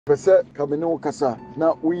Pese kamene kasa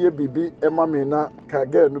na uye bibi ema me na ka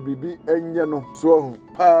girl no bibi enye no so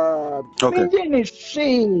pa Okay. Menye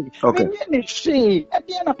she.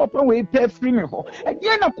 Again, na papa we pay free me ho.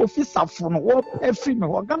 Again, na kofi safo no wo pay free me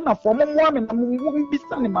ho. Gana for mo mo me na mo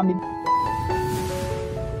mbisa ne ma me.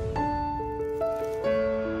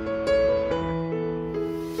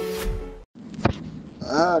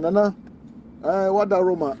 nana wada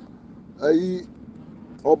Roma ayi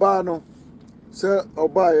oba no se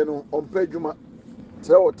oba ye no ompa dwuma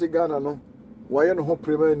se ote Ghana no waye no ho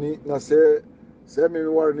premier ni na se me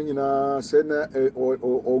war ni nyina se na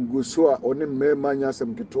oguso a oni mmema nya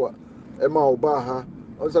asem keto ema oba ha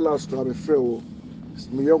onsa last time me frɛ wo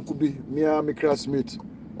me yonku bi me classmate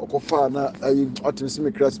okofa na ayi otimisi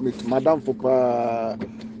me classmate madam for pa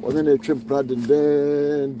oni na twem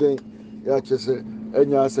praden den ya chese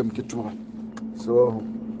enya asem keto so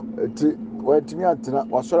eti wantimi antena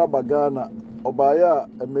wasora bagana obaya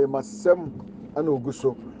ememasem ana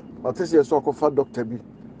oguso matese yeso okofa doctor bi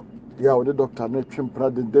ya ode doctor na twem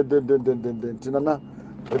praden tinana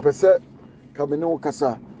epese kamene wo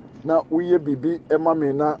kasa na uye bibi ema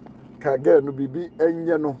me na ka girl no bibi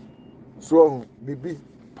enye no so bibi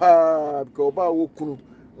pa ko ba wo kunu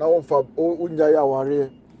na wo fa unya ya ware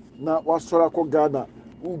na wasora ko Ghana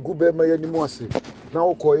ugu be ma yanimu ase na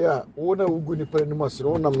wo koya wo na ugu ni pa nimu ase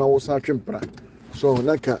wo nam na wo sa twempra so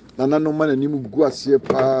naka nana no ma nanimu gu ase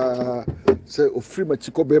pa se ofiri ma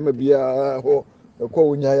chiko be ma bia ho ko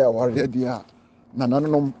unya ya ware dia nana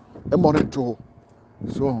no emorito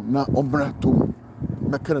so na ombra to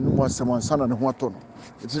mekana nimu ase mansana ne ho ato no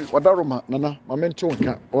iti wadaroma nana mamento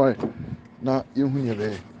nka oi na yehu ye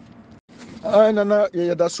be nana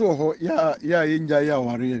ye da so ho ya yenja ya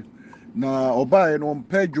ware na obae no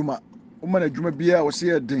mpa adwuma umana adwuma bia wo se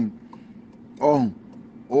yedin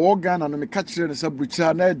o Ghana no me ka kire ne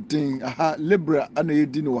sabucha na edin aha libra ana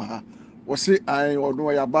yedi no ha wo se ai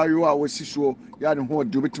ono ya bayo a wo si so ya ne ho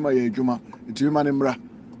de obetima ya adwuma enti ma ne mra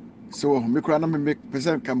so me kura na me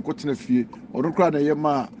pesen kam kotena fie ono kura na ye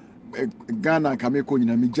ma Ghana ka me ko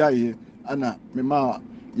nyina me jaye ana me ma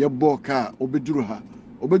ye boka obeduru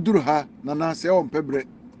ha na se o mpebre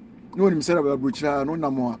no ni misera ba bucha no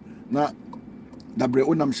namo na dabre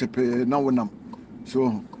onam shepe na wonam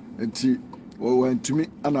so enti wantumi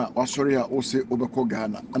ana wasori a o se obekọ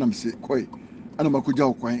Ghana ana me se koi ana makoja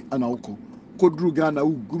okwan ana wokọ koduru Ghana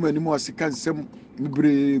ugumani mu ase kansem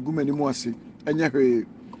mibre gumani mu ase enye hwe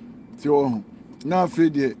ti o na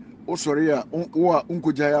afede o sori a wo a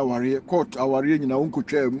unkoja ya aware court aware nyina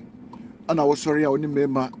unkotwa mu ana wo sori a oni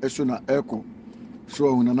mema eso na eko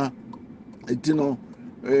so nana enti no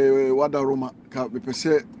wada Roma ka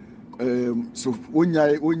bepese so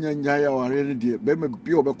wonya nyaya aware ne de be ma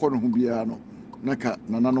bi obekọ no ho bia no naka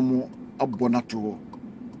nana no mo abona to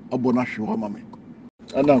abona hwe ma me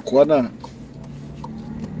ana kwa na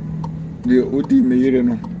de odi meyire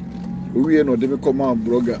no owie no de me koma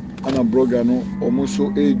blogger ana blogger no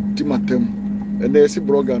omuso timatem ene esi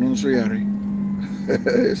blogger no nso yare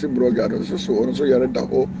esi blogger no so yare da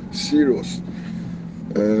ho serious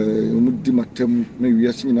omu timatem na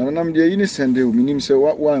wiase nyina na me de yini sende o minim se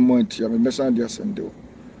wa month ya me besa de sende o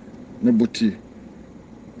ne boti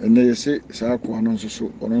ene yesi sa akwa no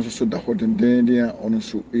nso so da ho den dia ono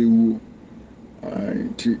so ewu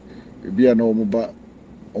ti bia na omuba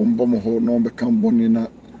mo ho no be kan boni na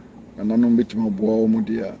nano betima boa omu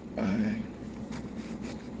dia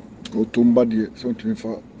o tumba die so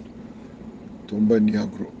timifa tumba ni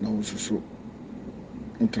agro na osusu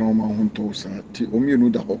ntrauma ho to sa ti omienu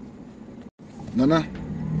da ho nana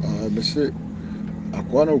be se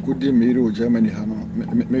akwa na okudi meri o Germany ha no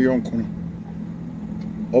me yonko no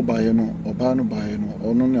oba no bae no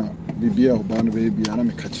ono na bibia oba no be bia na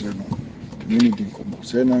me ka kire no mini din komo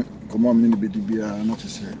se na komo mini be bia na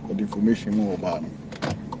tse o information mo oba no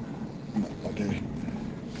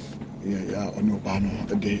ya ono ba no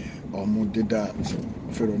de omo deda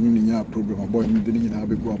fero no nya problem boy ni de nyina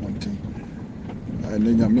be go abonten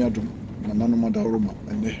ne nya me adom na nanu mada Roma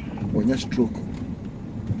ene onya stroke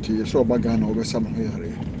ti so ba Ghana obesa no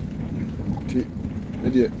yare ti e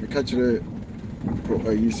de me ka kire pro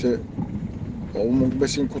ayi se omo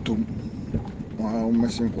besin kotom wa omo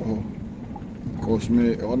besin ko cause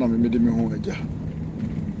me ona me de me ho aja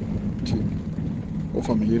ti o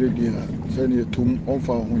fa me yere dia se ne tum on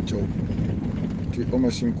fa ho ncho ti o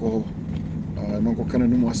mesin ko no ko kana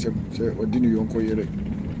numu asem se odini yonko yere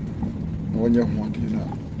no wonya ho adi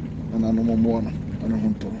na no mo na ana ho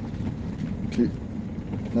nto ti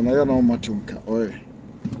na ya na matunka oye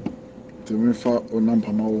ti me fa o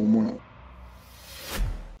namba ma wo mo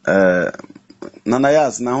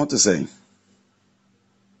Nayas, now what to say?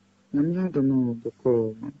 I don't know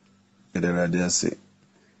because Ederade ase.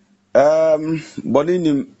 Body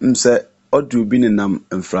nim say audio bi nenam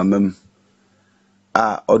mframam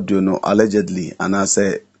a audio no allegedly and I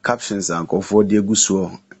say captions and for the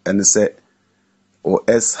guso and say or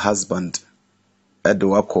ex husband ede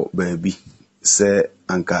wakọ baabi say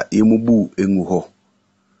anka yemubu engu ho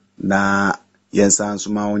na yensan so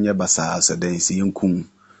ma onye basa se den si yenkum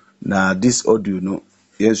na this audio no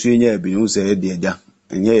yenso yenya bi no say de agya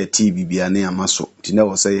enye ye TV bia na amaso ti na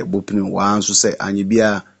wo say ye bopini wa anso say anye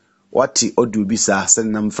bia wati audio bi sa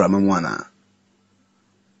senam framam ana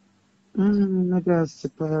naga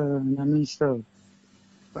sipa na minsa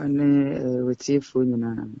ane wetifo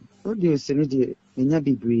nyina audio sene de enya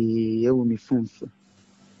bibiri ewo me phone so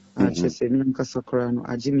a chese me nkasa kora no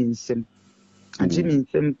agye me nsem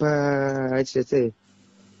pa a chese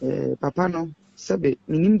papa no sebe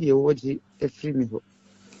minim de oji efri me ho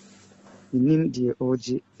minim de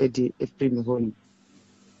oji ede efri me ho no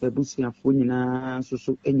ebusuafo nyina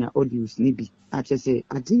so enya audios ni bi a chese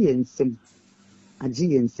agye nsem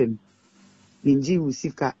ninje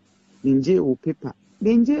usika ninje wo paper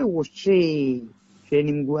ninje wo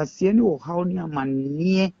hwenim guasie ne wo haw ne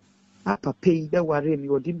amanne apapa yi da ware mi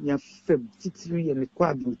odi mia fam titiri ye me kwa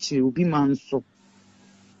abuchi obi manso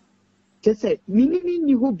kese minini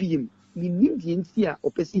ni hobiem minim die nti a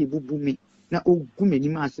opese ebubu me na ogu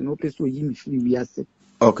m'anim ase na opese oyi mi firi wiase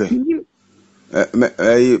okay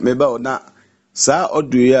me ba na sa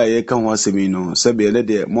audio ya ye kan ho asemi no sebe le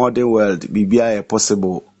de modern world bibia e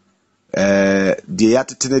possible de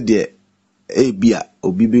yatetene de ebia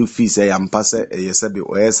obi be fi say yampa say ye sebe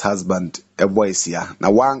ex husband boys ya na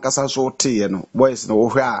wankasa so teye no boys no wo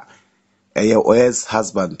hwa ex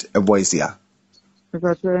husband boys ya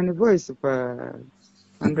because any voice for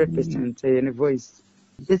 100% any voice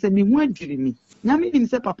there's a me hu adwiri mi na me nim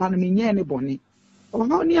se papa no me nye ne bone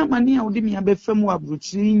ono ni amane a odi mi abefam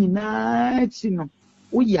abruchiri nyina chi no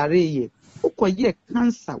wo yare ye ukoye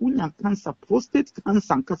cancer unya cancer prostate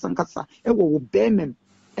cancer nkasa ewo wo bemem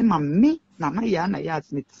ma me na ma ya na ya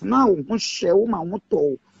tena wo ho hye wo ma wo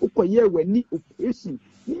to ukoye wani operation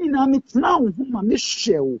ni na me tena wo ho ma me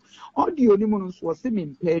hye wo audio ni mu no so se me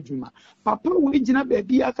mpa adwuma papa wo gina ba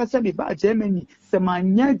bi akasa me ba Germany se ma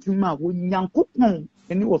nya adwuma wo nyankopon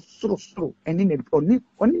eni wo soro eni ne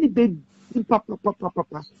oni be papa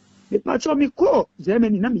me pacho me ko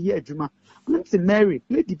Germany na me ye adwuma Auntie Mary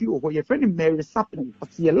lady bi wo your friend Mary Sapon but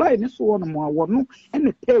ye lie ne so no mo awo no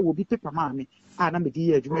ene pay wo bi paper ma me na me di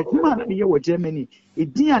ye adwuma na me ye wo Germany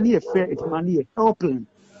edin ani ye fair adwuma ne ye helping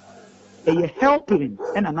ye helping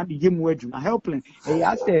na me ye mu adwuma helping ye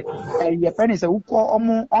say ye friend say wo ko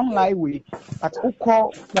omo online we at wo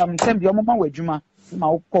ko tem bi omo ma wo adwuma ma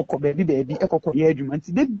wo ko baby ekoko ye adwuma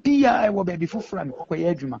nti de bia e wo baby fufura me kokko ye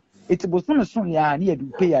adwuma eti bosono so ya na ye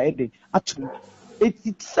du pay ya ede atum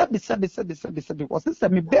eti sabe was se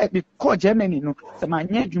me be ko Germany no se ma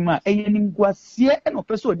nya adwuma eye ni nguasie e no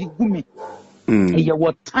pese odi gumi eye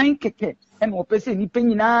wo time keke e no pese ni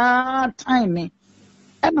penyina time me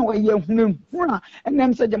ena wo ye hunahuna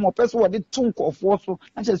enem se je mo pese wo de tunkofo so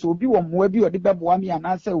na che se obi wo moa bi odi beboa me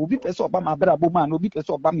ana se obi pese oba ma bra boma na obi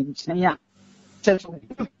pese oba me nchen a che so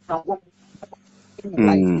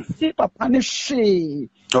like si papa ne she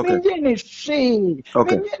menye ne she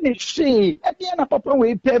e na papa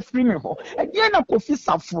we pay free me ho e na kofi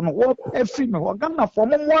safo no wo pay free me ho gana fo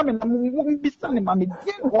mo me na mo bisa ne ma me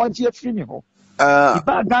die ho je free me ho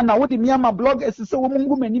iba Ghana what the Myanmar bloggers say wo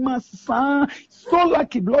mungu manima sa so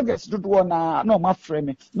lucky bloggers do na no ma frame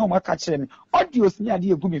me no ma catch me audios ni ade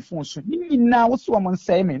egu me phone so ni na wo so mo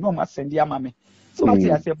nsay me no ma send ya ma me so what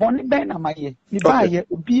you say born ben na maye mi ba ye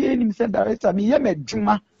obi enim say director me ye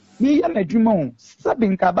madwuma o sabe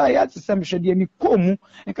nka ba ya tsem hwede mi komu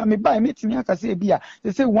nka me ba me timi aka say bia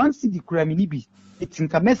say one city kura me ni bi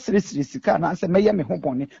etinka mesresre sika na se meye me ho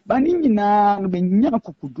bone ba ni nyina no benya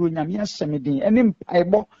kokuduro nyame ahye me den ene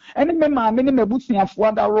mpaebo ene me ma me ne mabusuafo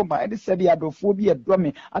ada roma ede se bia adofo bi edo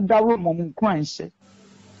me ada roma mu nkwanhye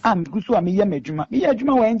am gusu am ye madwuma me ye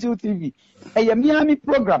adwuma wa NGO TV eye me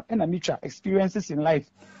program ena me twa experiences in life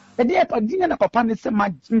ede e padina na papa ne se ma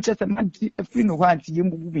nche se ma di afri no ha anti ye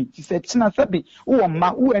mbubu mi ti se china sabe wo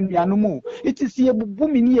ma wo anuanu mu iti si ye bubu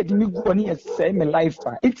mi ni ye di mi go ni ye se me life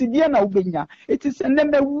fa iti die na ubenya iti se ne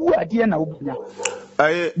me wu adie na ubenya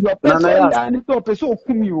your person ya ni to person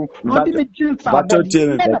okumi o no di me jin fa body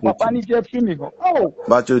na papa ni je fi mi ho oh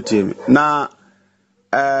bacho team na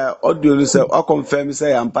audio no say o confirm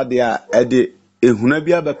say ampa de a ede ehuna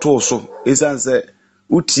bia beto so esan say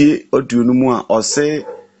utie audio no mu a o say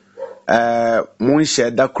mon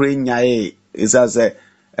sheda kure nyae esan say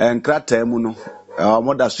nkrata mu no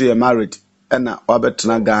mo da so ye married ɛna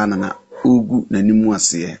wabɛtena Ghana na ugu n'animu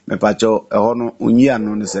ase mepacho ɛhɔ no onyi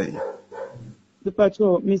ano ne sɛ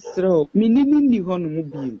Depacho Mr. Minimum ni hɔ no mu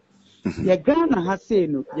bi ya Ghana ha sei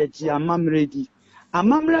no ya ji amamre di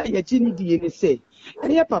amamra ya ji ni die ne sɛ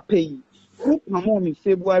ɛyɛ papa yi wo pamo me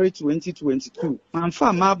February 2022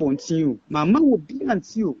 mamfa ma abontin o mama wo bi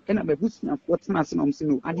anti o ɛna babusuafo tena ase na ɔmse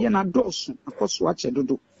no adeɛ na dɔɔso akɔso akyɛ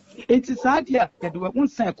dodo enti saa adeɛ a yɛde wo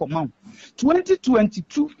nsa ɛkɔma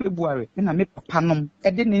 2022 February ɛna me papa nom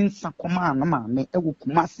ɛde ne nsa kɔma no maame ɛwɔ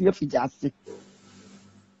Kumasi afigya ase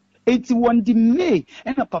enti wɔn di May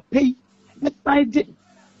ɛna papa yi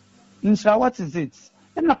ɛsan what is it?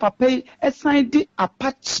 And a papa assigned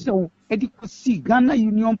apache edikosi Ghana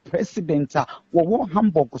Union President wo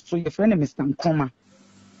Hamburg so your friend Mr. Nkrumah.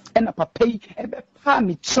 And a papa ebe pa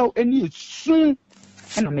me chow any soon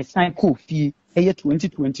and a me sign coffee year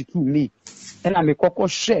 2022 May. And I me koko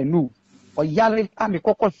share no or yale I me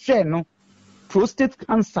koko share no prostate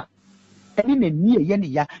cancer. And in a near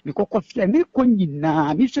yenia me koko share me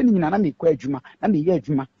konina me sheni na me kwa adwuma na me ye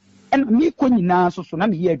adwuma. And me konina so na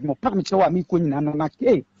me ye adwuma pa me chewa me konina no na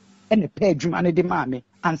ke and a pair adwuma ne de ma me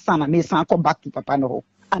ansa na me san come back to papa no ho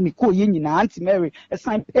ami ko ye nyina Auntie Mary a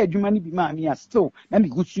sign pair adwuma ne bi ma me still na me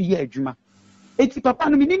go so ye adwuma eti papa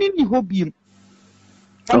no me ni ho bi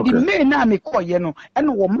and the me na me ko ye no and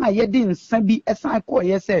wo ma ye de nsa bi a sign ko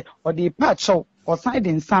ye say or the patcho or side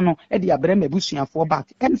nsa no e de abrɛ mabusuafo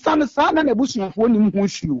back and san sa na mabusuafo ni ho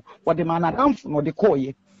hwiu wo de ma na damfo no de ko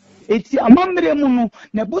ye eti amamre mu no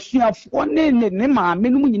na busuafo ne maame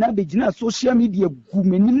no mu nyina begina social media gu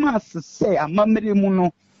menim asese amamre mu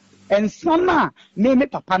no ensana me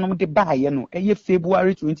papa no de baaye no eye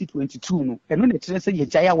February 2022 no eno na kire se ye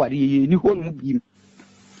jaya ware ye ni ho no bi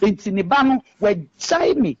enti ne ba no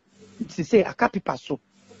wagyae me ti se akapipa so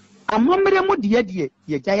amamre mu de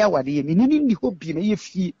ye jaya ware ye menini ni ho bi na ye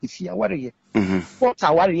fie aware ye port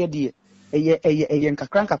aware ye de eye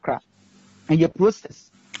nkakra eye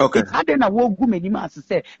process. Okay. I don't know what go many months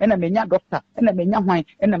say, and I menya doctor, and I menya wine,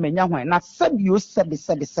 and I menya wine. Now, sebi,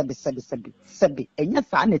 and yes,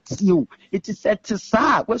 I net you. It is said to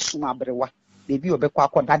say, what's my brewa? Baby, or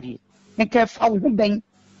bequaco daddy. And care how who bang.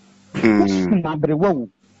 What's my brewa?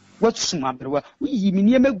 What's my brewa? We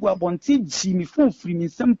mean, me go up on Jimmy phone free me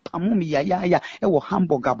some pamumi ya, or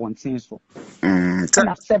hamburger bontin so. And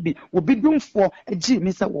I said, will be doing for a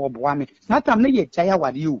Jimmy, Mr. Warbwami. Not I'm not yet jaya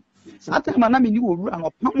what you. Sata mana me ni owura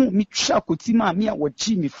no pamo mi twa kotima me a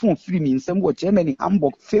wogi mi phone free mi nsem wo Germany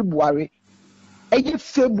Hamburg February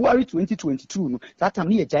 2022 no sata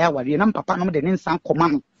me ye jaya ware na papa no de ne nsan koma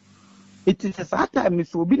no it is sata me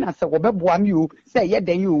so obi na se wo beboa mi o se ye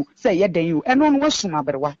den o eno no wasum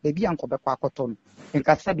aberewa da bi anko bekọ akoto no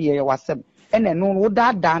nka sabe ye wasem ene no wo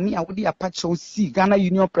da me a wo di apache o si Ghana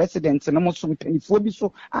Union President no mo so mpanifo bi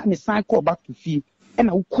so a me san call back to fie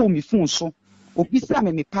ena wo call mi phone so obisa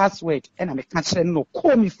me password and me catch no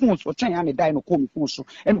call me phone so try am die no call me phone so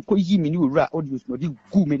and ko yi me ni owura audios no di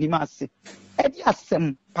gu me ni ma se e di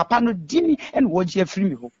asem papa no di ni and wo je free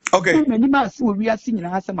me ho okay me ni ma se wo wi ase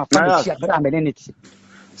nyina asem afa me chia bra me ne ti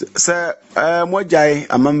se mojai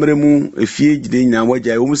amamre mu efie gide nyina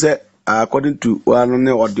mojai wo mu se according to one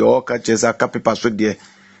ne ode o ka chesa ka paper so de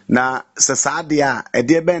na se saade a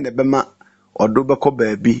ede ben de bema odo beko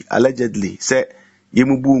baabi allegedly se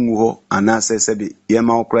yemubu ngu ho ana se bi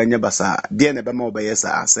yema okra nya basa de ne bema obeye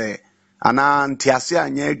sa se ana ntiase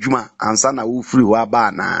anya adwuma ansa na wo free ho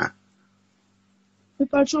aba na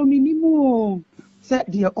papa show me ni mo se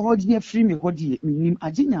de audio free me ho de minim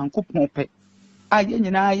age nyankopon pe aye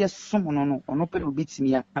nyina ye som no ono pe no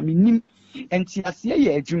betimi a minim entiase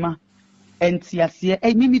ye adwuma entiase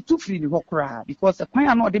mimi tu free ni ho kra because kwan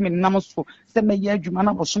ya no de me nam so se me ye adwuma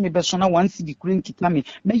na boso me beso na 1 cedi kura nkita me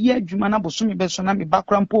ye adwuma na boso me beso na me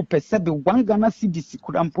background po pese be 1 Ghana cedi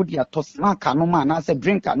sikura mpo dia to snack no ma na se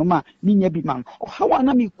drink no ma ni nya bi man o hawa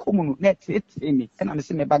na me komu no net me na me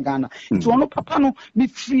se me ba Ghana it ono papa no me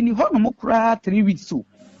free ni ho no mo kra 3 weeks so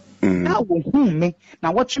na wo hu me na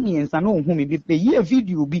watch me ensa no hu me be ye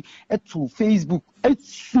video bi to Facebook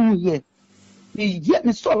etu ye yet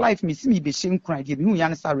me so life me see me be shame cry give me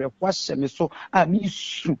yan sa rekwahye me so a me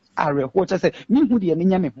su a reho che say me hu de me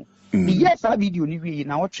nya me ho me yes a video ni wi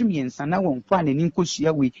na watwe me nsa na won kwa na ni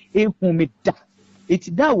nkohia we ehu me da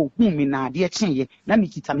eti da wo hu me na de kyenye na me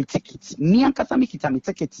kita me ticket ni ankasa me kita me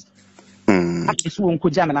ticket ati so won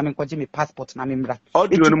koja me na me koje me passport na me mra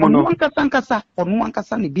audio no no onu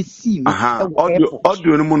ankasa ne be see me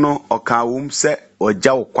audio no no oka wom se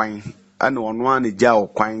oja wo kwan ana ono an ja wo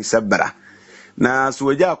kwan se bra na so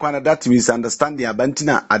oja kwan that means understanding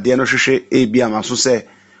abantina ade no hwehwe e bia maso se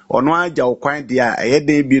ono aja wo kwan de a eye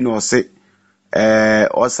de bi no se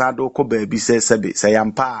osado ko baabi sɛ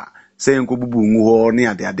yampa sɛ enko bubu ngu ho ne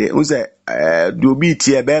ade unse de obi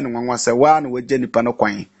tie be no nwanwa sɛ wa na wagye nipa no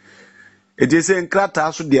kwan eje sɛ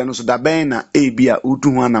nkrata so de no so da bɛn na ebia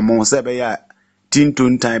utu ho anamo sɛ be ya tinto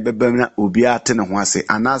ntan bɛbɛm na obi ate ne ho ase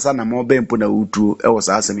anasa na mo bɛmpo na utu e wo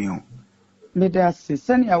sa asɛm ho medase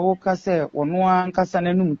sani awoka se ono ankasa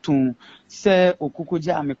nanum tun se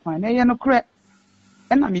okukogya amekwan na ye no kre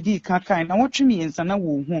na medi kakan na wotwe yensa na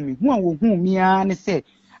wo hu me hu a wo hu me a ne se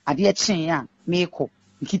ade chen a meko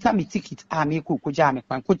nkita me ticket a meko kogya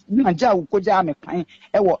amekwan ko na gya wo kogya amekwan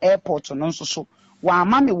e wo airport no nso so wa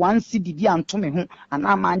ama me 1 cedi bi anto me ho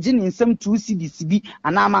ana ma anje ne nsem 2 cedis bi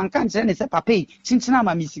ana ma nka nkyere ne se papa yi chinchina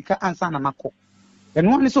ma me sika ansa na makọ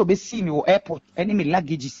eno ne se obesi me wo airport ene me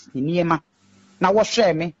luggages ni niema na wo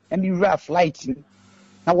hwe me emi wura flight ni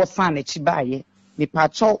na wo san na chi baaye me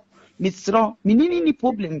pacho misro minini ni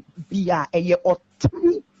problem bia eye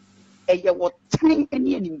otan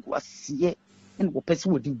eni nguasie en wo pese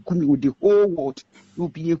wo di gumi wo the whole world wo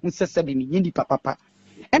bi ehu sese be minini papa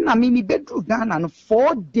en na mi bedru Ghana no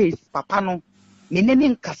 4 days papa no me ne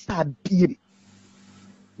nkasa biem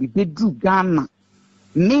mi bedru Ghana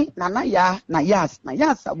me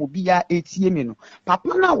Nayas obi ya etie me no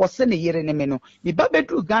papa na wo se ne yere ne me no me ba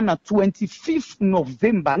bedru Ghana 25th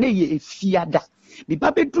November na ye efiada me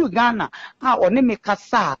ba bedru Ghana a one me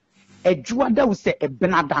kasa adwuada wo se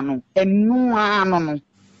ebenada no enu ano no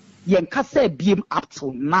ye nkasa biem up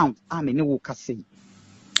till now a me ne wo kasa yi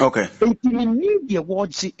okay enti me de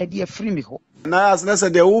woji e de free me ho na as na se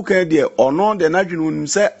de wo kan de ono de na dwunu nim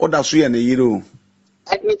se oda so ye ne yire o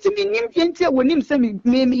admit me nim enti wonim se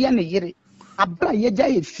me ye ne yire abra ye gya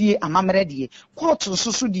ye fie amamre de court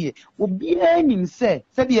susu de obi anim se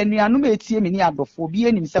de anuanum etie me ni adofo obi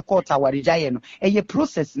anim se court awaregya ye no eye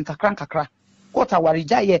process nkakra court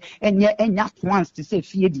awaregya ye enya once to say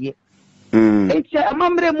fie de enti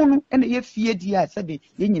amamre mu no ena ye fie de a se de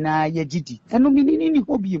ye nyina ye gidi eno mi ni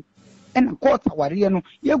hobie ena court aware no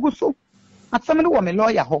ye gu so atsam no wo me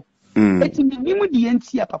lawyer ho eti minim di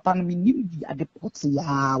enti a papa no minim di adeport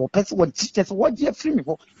ya wo pese wo teachers wo je free me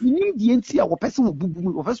ho minim di enti a wo pese wo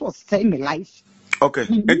bubu wo pese wo stay me life okay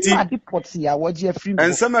eti adeport ya wo je free me ho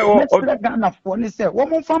ensema wo Ghana for ne say wo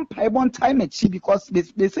mo fam pai bon time achi because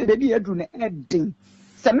they say they be edru ne edin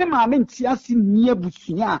se me ma me ntiase ni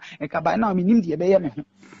abusua e ka ba na minim di e be ye me ho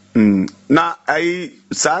na I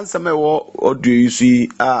sansema wo audio you see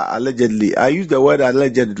allegedly I use the word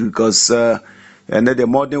allegedly because and the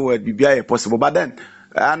modern word be possible but then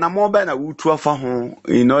and I'm more na wutu afa ho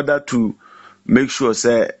in order to make sure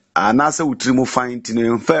say anasa wutri mu find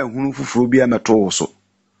tin fa hunu fufuro bia meto so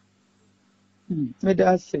me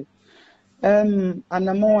da say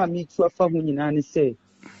anamo a me tu afa ho nyina ne say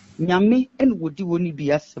nyame en wodi woni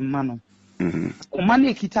bi asema no koma na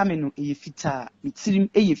ekita me no eye fita mitirim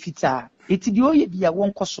eye fita eti di oye bia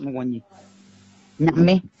won koso no wonye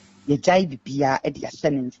nyame ye jai bibia e de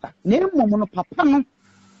asene nsa na emom no papa no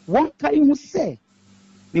won kai hu se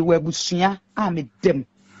me wabusua a me dem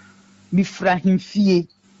mi fra himfie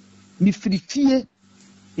mi frifie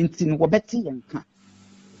enti no wobete yenka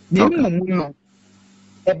na emom no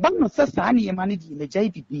e ba no se sa na ye ma ne di me jai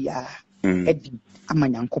bibia e di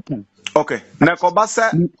amanyankopon okay na ko ba se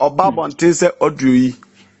oba bontin se audio yi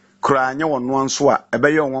kra anya wono anso a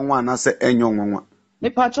ebe ye onwanwa na se enyo onwanwa me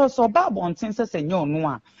pacho so ba bontin se se nyo no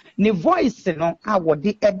a ne voice no a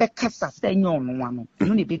wode ebe kasa se nyo no ano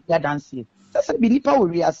no ne be dance se bi nipa wo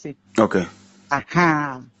wi ase okay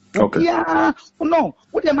aha okay ya no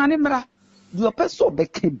wo de mane mra du opeso be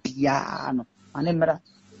ka bia no mane mra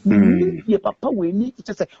ye papa we ni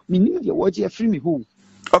te se minim ye wo je free me ho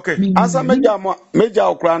okay asa meja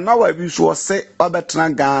okra na wa bi so se obetena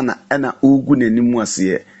Ghana na ugu nanimu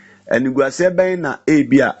ase aniguase ben na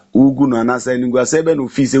ebia ugu no anasa aniguase ben no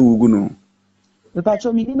fi se ugu no me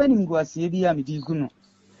pacho minim aniguase bia me di gu no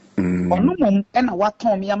ono mom na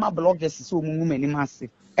waton me ama bloggers so mu manim ase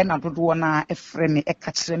na dodo na efre me e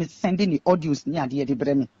ka kire me sending the audios ni ade de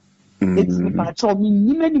bre me eti me pacho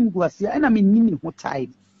minim aniguase na minim ho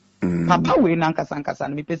time papa we na nkasa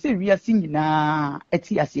no me pese wiase nyina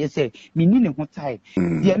eti ase ese minni ne ho tai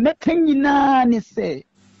de meka nyina ne se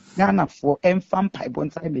Ghana for enfam pai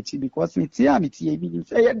bontai mechi because me tia bi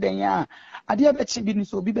say ye den a ade abechi bi ni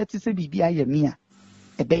so obi beti se bibi aye me a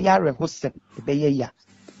ebe ya rehosem ebe ye ya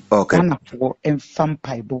okay Ghana for enfam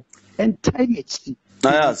pai bo entai mechi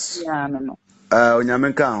Nayas ya no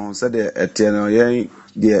onyamenka ho se de etie no ye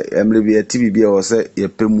de emre bi ati bibia wo se ye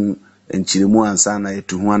pemu nkyirimu ansa na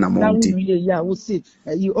yetu ho na Now monti we ya we see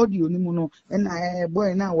you audio ni mu no na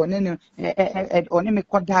boy na wone ne one me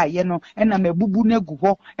koda ye no na mabubu na gu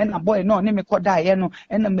ho na boy na one me koda ye no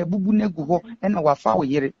na mabubu na gu ho na wafa wo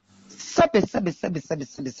yere sebe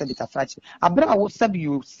tafachi abra wo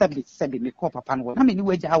sebe me ko papa no na me ni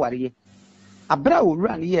waja aware ye abra wo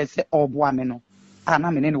run ye se oboa me no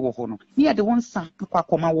na me ne wo ho no ye de won sa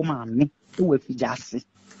akoma wo ma me wo afija ase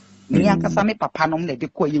me akasa me papa nom na de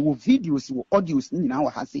ko ye wo videos wo audios ni na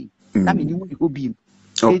wa ha sei na me ni wo ho bi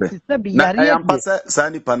okay etisa bi na yare ayampa se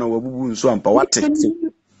sani pa na wabubu nso ampa wate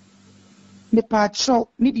me pa cho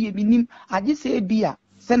me de minim age se bi a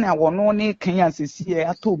se na wono ne kan asesi e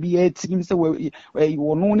ato bi e tim se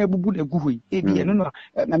wono na bubu na gu ho e bi no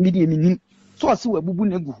na me de minim so se wabubu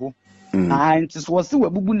na gu ho nti so se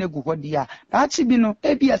wabubu na gu ho dia taachi bi no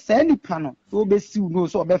e bi a se nipa no so be siu no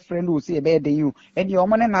so be friend o se e be den you e de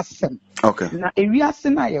omo na sem okay na ewiase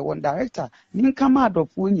na ye won director ni nkama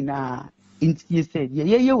adofo nyina ntie se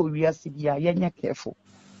ye owiase bia ye nya careful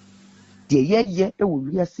de ye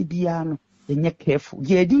owiase bia no ye nya careful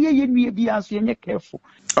ye de ye nua bia so ye nya careful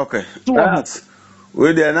okay so right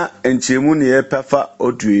we dey na nkyirimu ne ye pefa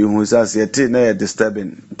otu yi hu sase yete na ye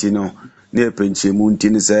disturbing ntino na ye penkyirimu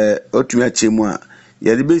ntini se otu akyirimu a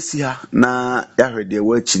ye de besi ha na ya hwede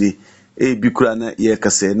wa akyiri bi kura na ye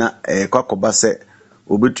kase na kwakoba se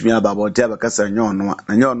obetumi ababɔte abakasa nyɔno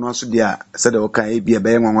na nyɔno so dia sɛ de woka bi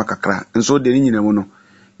ebe nwanwa kakra nso de ni nyina mu no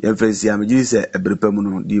ye mfesi amegi se ebrepa mu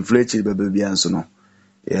no di flechi bebe bia nso no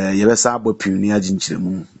ye be sa abɔ piuni aginkyire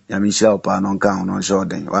mu ya me hyira opa no nka ho no hye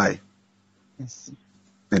oden why yes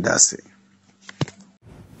ne dase